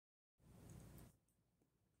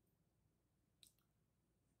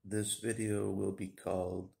This video will be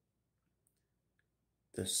called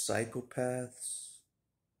The Psychopaths,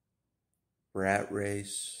 Rat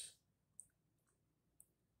Race,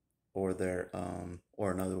 or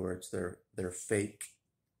or in other words, their fake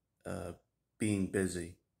being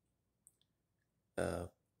busy. Uh,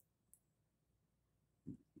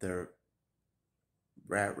 their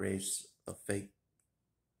rat race of fake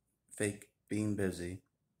being busy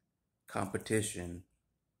competition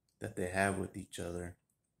that they have with each other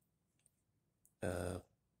uh,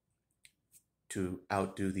 to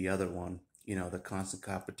outdo the other one. You know, the constant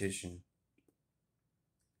competition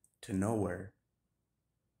to nowhere.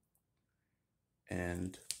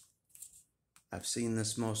 And I've seen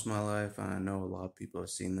this most of my life, and I know a lot of people have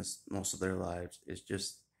seen this most of their lives.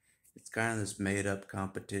 It's kind of this made up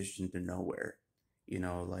competition to nowhere. You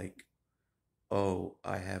know, like, oh,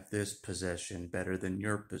 I have this possession better than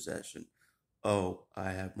your possession. Oh,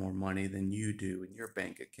 I have more money than you do in your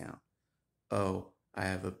bank account. Oh, I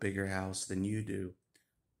have a bigger house than you do.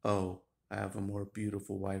 Oh, I have a more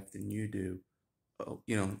beautiful wife than you do. Oh,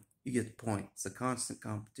 you get the point. It's a constant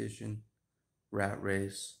competition, rat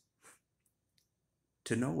race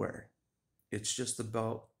to nowhere. It's just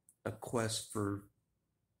about a quest for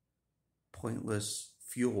pointless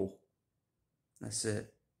fuel. That's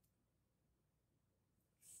it.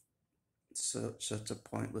 So such a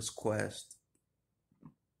pointless quest.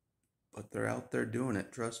 But they're out there doing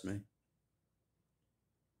it, trust me.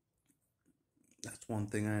 That's one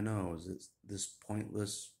thing I know is it's this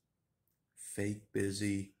pointless, fake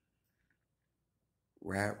busy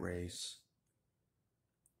rat race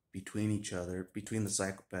between each other, between the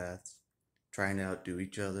psychopaths, trying to outdo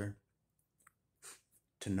each other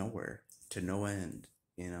to nowhere, to no end,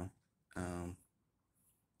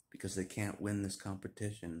 because they can't win this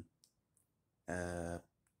competition. But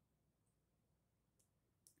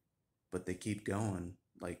they keep going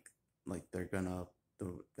like they're gonna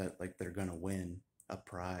like they're gonna win a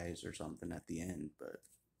prize or something at the end, but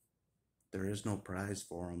there is no prize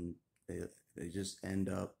for them. They just end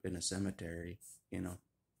up in a cemetery.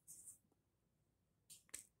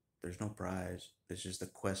 There's no prize. It's just a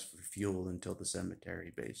quest for fuel until the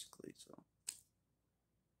cemetery, basically. So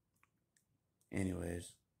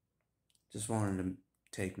anyways, just wanted to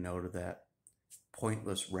take note of that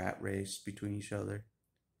pointless rat race between each other,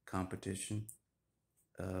 competition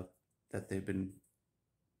that they've been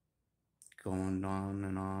going on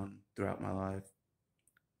and on throughout my life.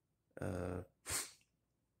 Uh,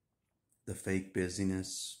 the fake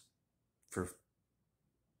busyness for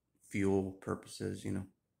fuel purposes.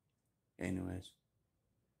 Anyways,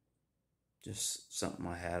 just something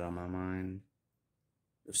I had on my mind.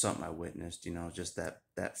 It was something I witnessed, just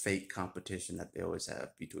that fake competition that they always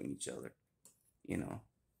have between each other,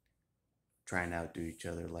 trying to outdo each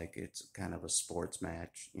other like it's kind of a sports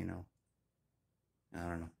match. I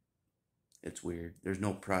don't know. It's weird. There's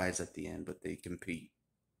no prize at the end, but they compete.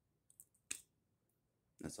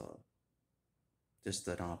 That's all. Just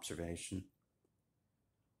an observation.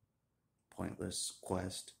 Pointless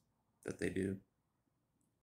quest that they do.